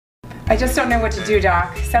I just don't know what to do,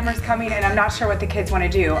 Doc. Summer's coming and I'm not sure what the kids want to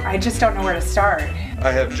do. I just don't know where to start.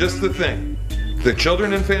 I have just the thing. The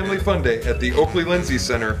Children and Family Fun Day at the Oakley Lindsay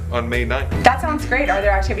Center on May 9th. That sounds great. Are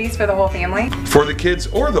there activities for the whole family? For the kids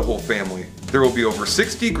or the whole family, there will be over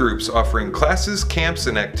 60 groups offering classes, camps,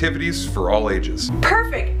 and activities for all ages.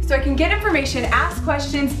 Perfect! So I can get information, ask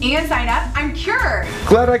questions, and sign up. I'm cured!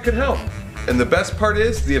 Glad I could help. And the best part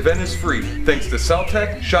is, the event is free, thanks to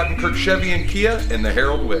Saltech, Shottenkirk Chevy and Kia, and the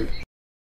Herald Wig.